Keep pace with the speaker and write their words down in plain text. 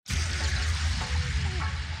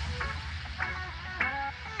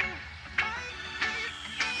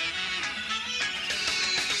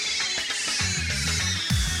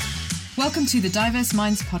Welcome to the Diverse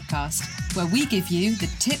Minds podcast, where we give you the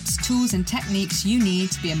tips, tools, and techniques you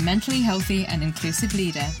need to be a mentally healthy and inclusive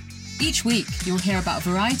leader. Each week, you'll hear about a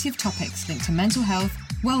variety of topics linked to mental health,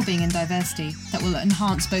 well-being, and diversity that will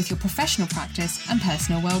enhance both your professional practice and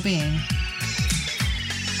personal well-being.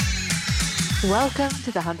 Welcome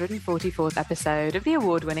to the 144th episode of the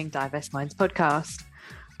award-winning Diverse Minds podcast.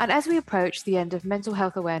 And as we approach the end of Mental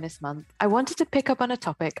Health Awareness Month, I wanted to pick up on a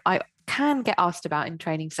topic I can get asked about in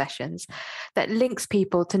training sessions that links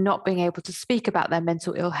people to not being able to speak about their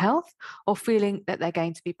mental ill health or feeling that they're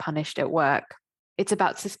going to be punished at work. It's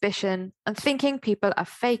about suspicion and thinking people are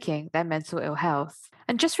faking their mental ill health.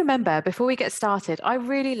 And just remember, before we get started, I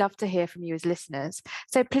really love to hear from you as listeners.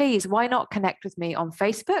 So please, why not connect with me on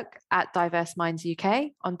Facebook at Diverse Minds UK,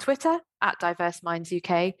 on Twitter at Diverse Minds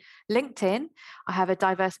UK, LinkedIn, I have a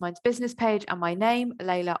Diverse Minds business page and my name,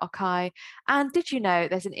 Layla Okai. And did you know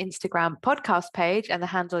there's an Instagram podcast page and the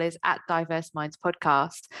handle is at Diverse Minds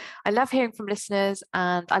Podcast. I love hearing from listeners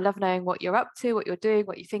and I love knowing what you're up to, what you're doing,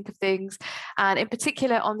 what you think of things. And in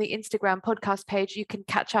particular on the Instagram podcast page, you can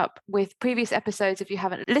catch up with previous episodes if you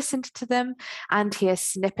haven't listened to them and hear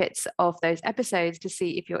snippets of those episodes to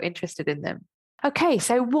see if you're interested in them. Okay,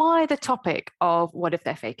 so why the topic of what if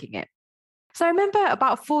they're faking it? So I remember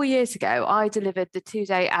about 4 years ago, I delivered the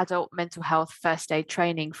 2-day adult mental health first aid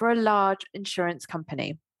training for a large insurance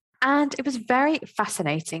company. And it was very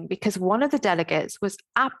fascinating because one of the delegates was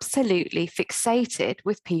absolutely fixated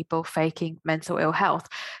with people faking mental ill health.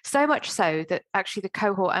 So much so that actually the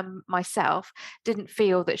cohort and myself didn't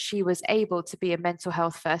feel that she was able to be a mental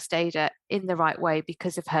health first aider in the right way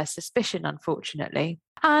because of her suspicion, unfortunately.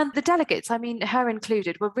 And the delegates, her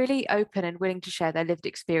included, were really open and willing to share their lived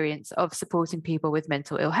experience of supporting people with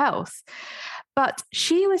mental ill health. But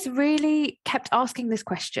she was really kept asking this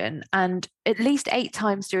question, and at least 8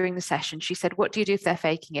 times during the session, she said, "What do you do if they're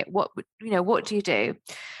faking it? What do you do?"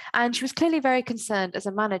 And she was clearly very concerned as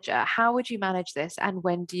a manager. How would you manage this, and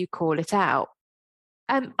when do you call it out?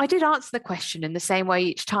 I did answer the question in the same way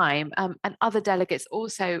each time, and other delegates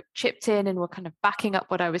also chipped in and were kind of backing up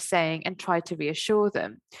what I was saying and tried to reassure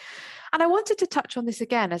them. And I wanted to touch on this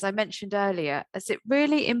again, as I mentioned earlier, as it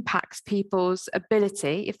really impacts people's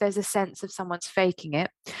ability, if there's a sense of someone's faking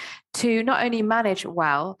it, to not only manage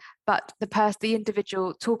well, but the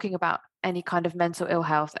individual talking about any kind of mental ill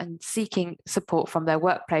health and seeking support from their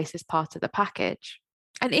workplace as part of the package.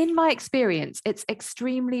 And in my experience, it's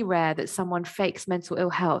extremely rare that someone fakes mental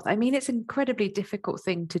ill health. It's an incredibly difficult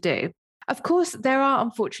thing to do. Of course, there are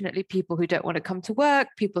unfortunately people who don't want to come to work,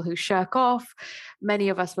 people who shirk off. Many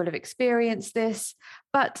of us will have experienced this.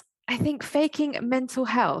 But I think faking mental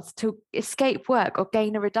health to escape work or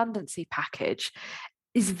gain a redundancy package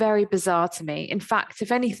is very bizarre to me. In fact,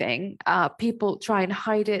 if anything, people try and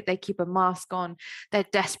hide it. They keep a mask on. They're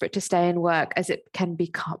desperate to stay in work as it can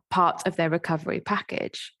be part of their recovery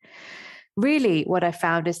package. Really, what I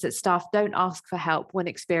found is that staff don't ask for help when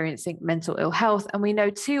experiencing mental ill health. And we know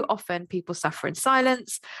too often people suffer in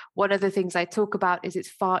silence. One of the things I talk about is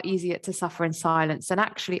it's far easier to suffer in silence than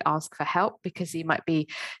actually ask for help because you might be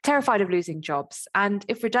terrified of losing jobs. And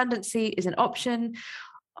if redundancy is an option,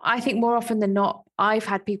 I think more often than not, I've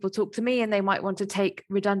had people talk to me and they might want to take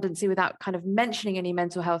redundancy without kind of mentioning any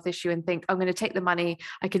mental health issue and think, I'm going to take the money,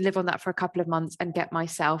 I can live on that for a couple of months and get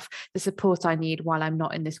myself the support I need while I'm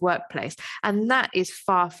not in this workplace. And that is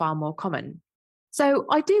far, far more common. So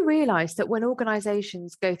I do realise that when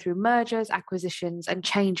organisations go through mergers, acquisitions and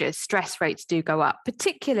changes, stress rates do go up,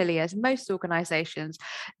 particularly as most organisations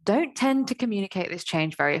don't tend to communicate this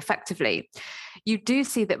change very effectively. You do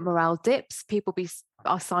see that morale dips, people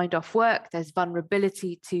are signed off work, there's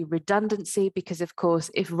vulnerability to redundancy because, of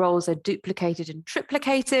course, if roles are duplicated and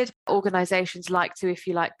triplicated, organisations like to, if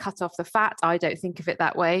you like, cut off the fat. I don't think of it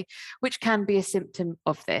that way, which can be a symptom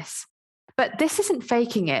of this. But this isn't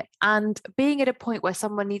faking it. And being at a point where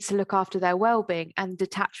someone needs to look after their well-being and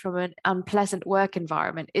detach from an unpleasant work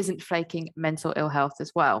environment isn't faking mental ill health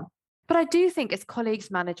as well. But I do think as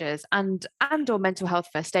colleagues, managers and or mental health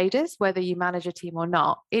first aiders, whether you manage a team or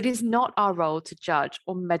not, it is not our role to judge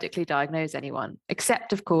or medically diagnose anyone,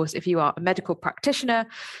 except, of course, if you are a medical practitioner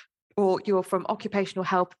or you're from occupational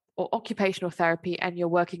health or occupational therapy and you're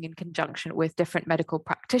working in conjunction with different medical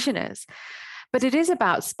practitioners. But it is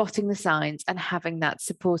about spotting the signs and having that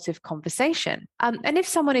supportive conversation. And if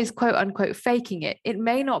someone is quote unquote faking it, it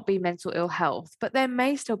may not be mental ill health, but there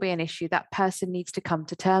may still be an issue that person needs to come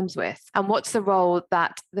to terms with. And what's the role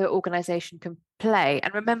that the organization can play?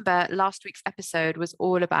 And remember, last week's episode was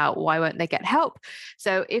all about why won't they get help?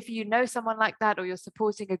 So if you know someone like that, or you're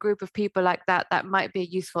supporting a group of people like that, that might be a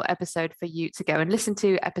useful episode for you to go and listen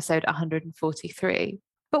to, episode 143.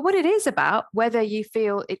 But what it is about, whether you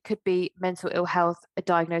feel it could be mental ill health, a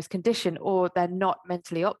diagnosed condition, or they're not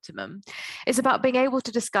mentally optimum, is about being able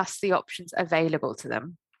to discuss the options available to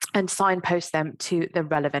them and signpost them to the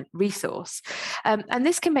relevant resource. And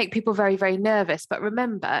this can make people very, very nervous. But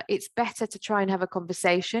remember, it's better to try and have a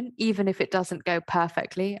conversation, even if it doesn't go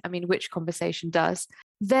perfectly. I mean, which conversation does,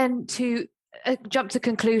 than to jump to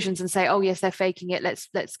conclusions and say, oh yes, they're faking it,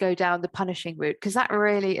 let's go down the punishing route, because that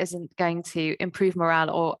really isn't going to improve morale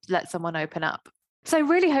or let someone open up. So I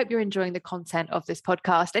really hope you're enjoying the content of this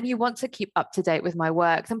podcast and you want to keep up to date with my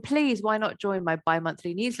work. Then please, why not join my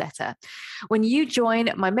bi-monthly newsletter? When you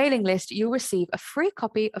join my mailing list, you'll receive a free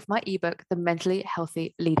copy of my ebook, The Mentally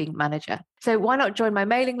Healthy Leading Manager. So why not join my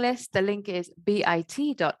mailing list? The link is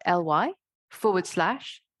bit.ly/DMSYNR.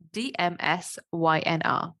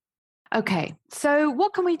 Okay, so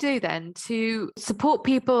what can we do then to support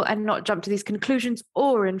people and not jump to these conclusions,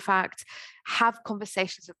 or in fact, have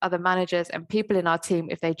conversations with other managers and people in our team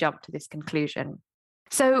if they jump to this conclusion?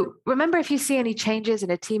 So remember, if you see any changes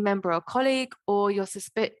in a team member or colleague, or you're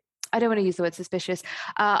I don't want to use the word suspicious.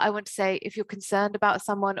 I want to say if you're concerned about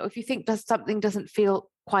someone, or if you think something doesn't feel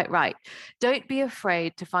quite right, don't be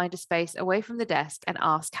afraid to find a space away from the desk and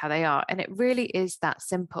ask how they are. And it really is that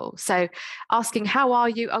simple. So asking, how are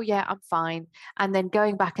you? Oh yeah, I'm fine. And then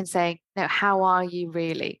going back and saying, no, how are you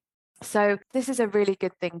really? So this is a really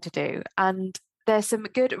good thing to do. And there's some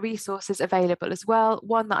good resources available as well.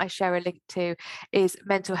 One that I share a link to is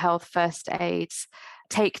Mental Health First Aid's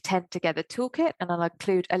Take 10 Together Toolkit, and I'll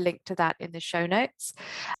include a link to that in the show notes.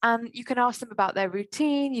 And you can ask them about their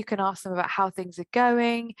routine, you can ask them about how things are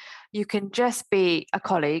going, you can just be a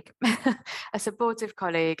colleague, a supportive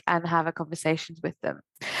colleague, and have a conversation with them.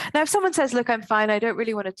 Now, if someone says, look, I'm fine, I don't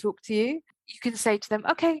really want to talk to you, you can say to them,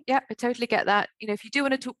 okay, yeah, I totally get that. You know, if you do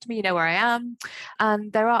want to talk to me, you know where I am.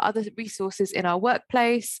 And there are other resources in our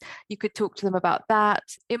workplace. You could talk to them about that.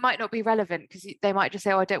 It might not be relevant because they might just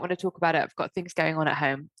say, oh, I don't want to talk about it. I've got things going on at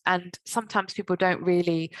home. And sometimes people don't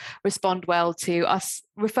really respond well to us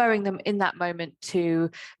referring them in that moment to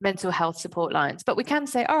mental health support lines. But we can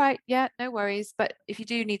say, all right, yeah, no worries. But if you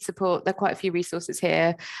do need support, there are quite a few resources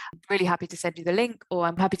here. I'm really happy to send you the link, or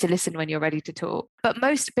I'm happy to listen when you're ready to talk. But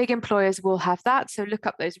most big employers will have that. So look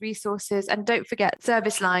up those resources, and don't forget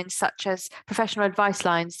service lines such as professional advice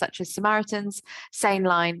lines such as Samaritans, Sane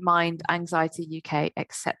Line, Mind, Anxiety UK,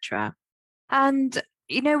 etc. And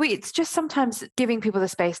you know, it's just sometimes giving people the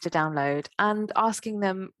space to download and asking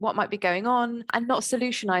them what might be going on, and not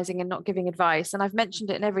solutionizing and not giving advice. And I've mentioned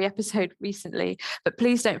it in every episode recently, but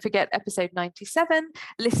please don't forget episode 97,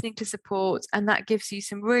 listening to support. And that gives you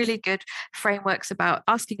some really good frameworks about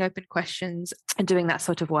asking open questions and doing that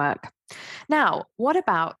sort of work. Now, what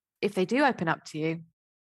about if they do open up to you?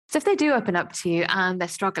 So if they do open up to you and they're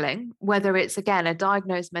struggling, whether it's, again, a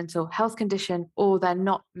diagnosed mental health condition or they're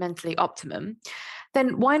not mentally optimum,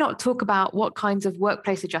 then why not talk about what kinds of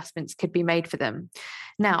workplace adjustments could be made for them?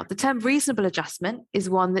 Now, the term reasonable adjustment is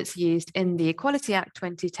one that's used in the Equality Act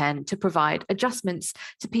 2010 to provide adjustments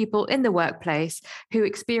to people in the workplace who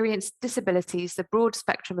experience disabilities, the broad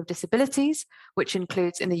spectrum of disabilities, which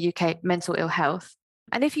includes in the UK mental ill health.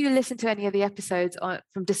 And if you listen to any of the episodes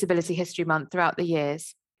from Disability History Month throughout the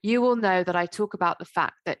years, you will know that I talk about the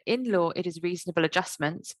fact that in law, it is reasonable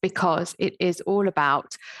adjustments because it is all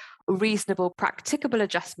about reasonable, practicable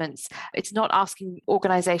adjustments. It's not asking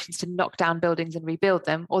organizations to knock down buildings and rebuild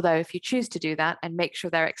them, although if you choose to do that and make sure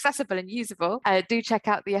they're accessible and usable, do check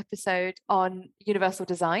out the episode on universal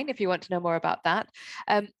design if you want to know more about that.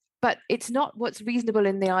 But it's not what's reasonable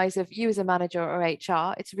in the eyes of you as a manager or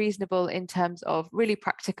HR. It's reasonable in terms of really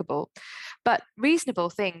practicable. But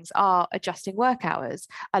reasonable things are adjusting work hours,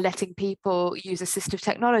 are letting people use assistive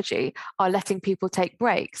technology, are letting people take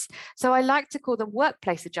breaks. So I like to call them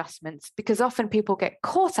workplace adjustments, because often people get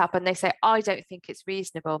caught up and they say, I don't think it's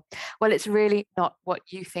reasonable. Well, it's really not what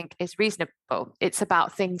you think is reasonable. It's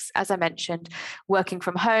about things, as I mentioned, working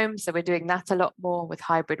from home. So we're doing that a lot more with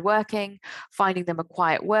hybrid working, finding them a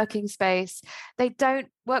quiet working space.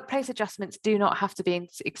 Workplace adjustments do not have to be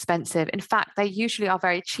expensive. In fact, they usually are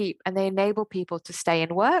very cheap, and they enable people to stay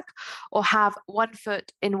in work or have one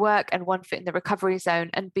foot in work and one foot in the recovery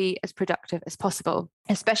zone and be as productive as possible,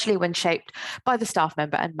 especially when shaped by the staff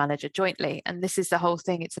member and manager jointly. And this is the whole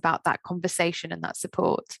thing. It's about that conversation and that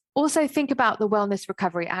support. Also think about the Wellness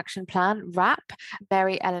Recovery Action Plan, WRAP,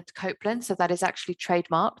 Mary Ellen Copeland. So that is actually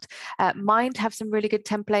trademarked. Mind have some really good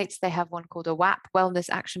templates. They have one called a WAP, Wellness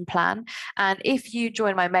Action Plan. And if you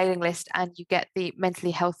join my mailing list and you get the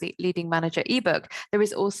Mentally Healthy Leading Manager ebook, there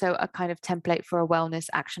is also a kind of template for a wellness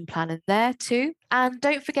action plan in there too. And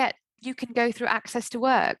don't forget, you can go through Access to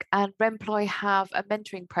Work, and Remploy have a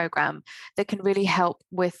mentoring program that can really help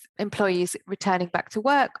with employees returning back to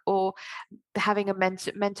work or having a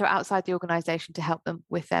mentor outside the organization to help them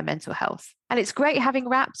with their mental health. And it's great having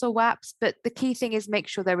RAPs or WAPs, but the key thing is make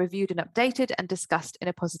sure they're reviewed and updated and discussed in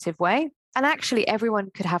a positive way. And actually, everyone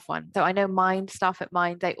could have one. So I know staff at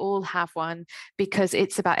Mind, they all have one because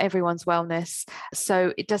it's about everyone's wellness.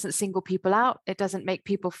 So it doesn't single people out. It doesn't make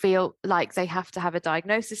people feel like they have to have a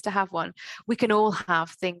diagnosis to have one. We can all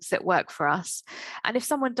have things that work for us. And if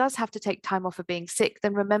someone does have to take time off for being sick,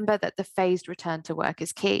 then remember that the phased return to work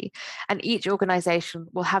is key. And each organization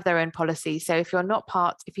will have their own policy. So if you're not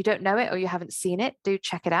if you don't know it or you haven't seen it, do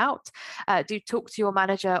check it out. Do talk to your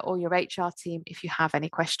manager or your HR team if you have any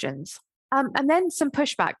questions. And then some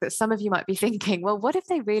pushback that some of you might be thinking, well, what if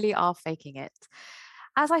they really are faking it?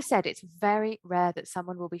 As I said, it's very rare that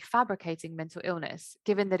someone will be fabricating mental illness,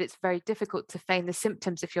 given that it's very difficult to feign the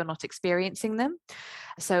symptoms if you're not experiencing them.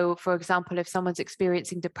 So, for example, if someone's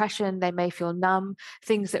experiencing depression, they may feel numb.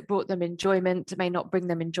 Things that brought them enjoyment may not bring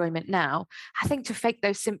them enjoyment now. I think to fake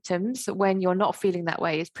those symptoms when you're not feeling that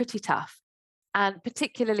way is pretty tough, and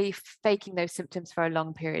particularly faking those symptoms for a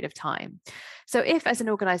long period of time. So if as an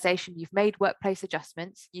organization, you've made workplace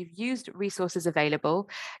adjustments, you've used resources available,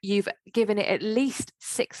 you've given it at least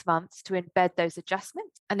 6 months to embed those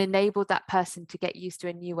adjustments and enabled that person to get used to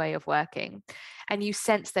a new way of working, and you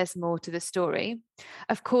sense there's more to the story,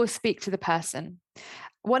 of course, speak to the person.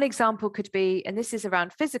 One example could be, and this is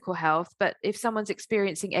around physical health, but if someone's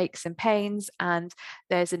experiencing aches and pains and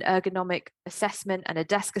there's an ergonomic assessment and a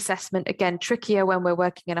desk assessment, again, trickier when we're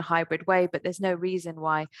working in a hybrid way, but there's no reason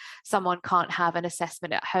why someone can't have an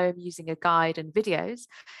assessment at home using a guide and videos,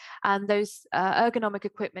 and those ergonomic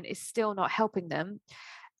equipment is still not helping them.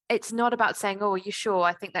 It's not about saying, oh, are you sure?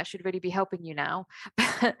 I think that should really be helping you now.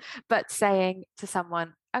 But saying to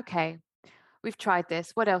someone, okay, we've tried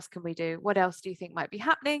this. What else can we do? What else do you think might be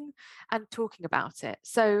happening? And talking about it.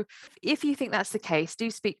 So if you think that's the case,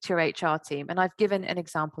 do speak to your HR team. And I've given an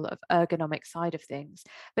example of ergonomic side of things.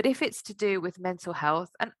 But if it's to do with mental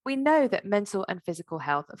health, and we know that mental and physical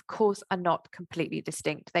health, of course, are not completely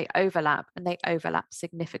distinct. They overlap, and they overlap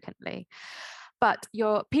significantly. But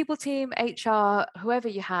your people team, HR, whoever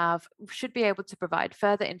you have, should be able to provide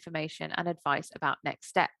further information and advice about next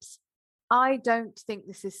steps. I don't think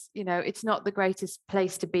this is, it's not the greatest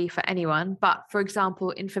place to be for anyone, but for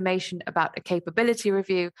example, information about a capability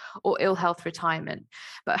review or ill health retirement.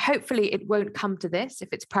 But hopefully it won't come to this if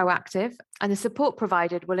it's proactive, and the support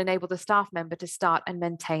provided will enable the staff member to start and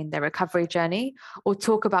maintain their recovery journey or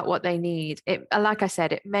talk about what they need. Like I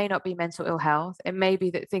said, it may not be mental ill health. It may be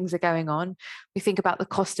that things are going on. We think about the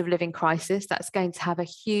cost of living crisis. That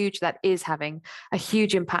is having a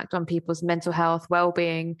huge impact on people's mental health,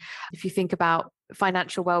 well-being. If you think about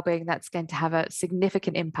financial well-being, that's going to have a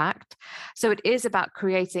significant impact. So it is about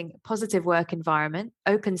creating a positive work environment,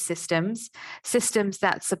 open systems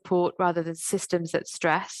that support rather than systems that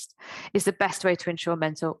stress is the best way to ensure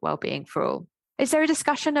mental well-being for all. Is there a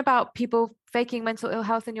discussion about people faking mental ill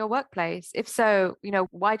health in your workplace? If so,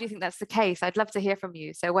 why do you think that's the case? I'd love to hear from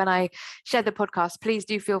you. So when I share the podcast, please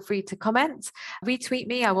do feel free to comment, retweet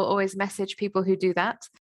me. I will always message people who do that.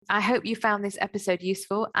 I hope you found this episode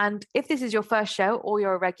useful. And if this is your first show or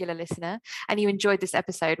you're a regular listener and you enjoyed this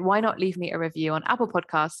episode, why not leave me a review on Apple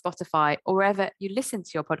Podcasts, Spotify, or wherever you listen to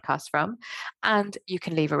your podcast from, and you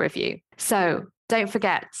can leave a review. So don't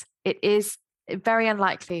forget, it is very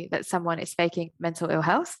unlikely that someone is faking mental ill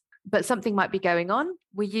health, but something might be going on.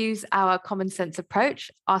 We use our common sense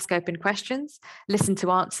approach, ask open questions, listen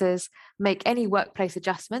to answers, make any workplace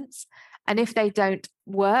adjustments. And if they don't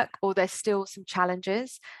work or there's still some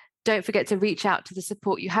challenges, don't forget to reach out to the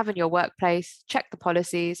support you have in your workplace, check the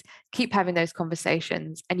policies, keep having those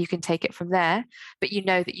conversations, and you can take it from there. But you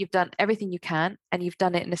know that you've done everything you can and you've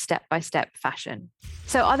done it in a step-by-step fashion.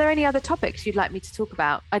 So are there any other topics you'd like me to talk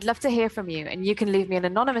about? I'd love to hear from you, and you can leave me an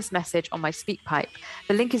anonymous message on my SpeakPipe.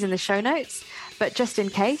 The link is in the show notes, but just in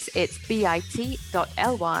case, it's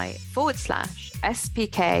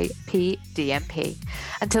bit.ly/SPKPDMP.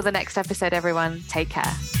 Until the next episode, everyone, take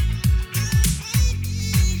care.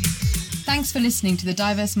 Thanks for listening to the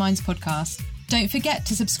Diverse Minds podcast. Don't forget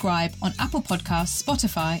to subscribe on Apple Podcasts,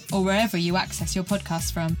 Spotify, or wherever you access your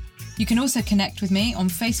podcasts from. You can also connect with me on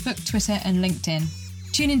Facebook, Twitter, and LinkedIn.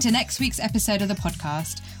 Tune into next week's episode of the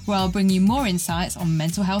podcast, where I'll bring you more insights on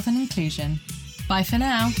mental health and inclusion. Bye for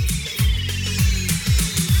now.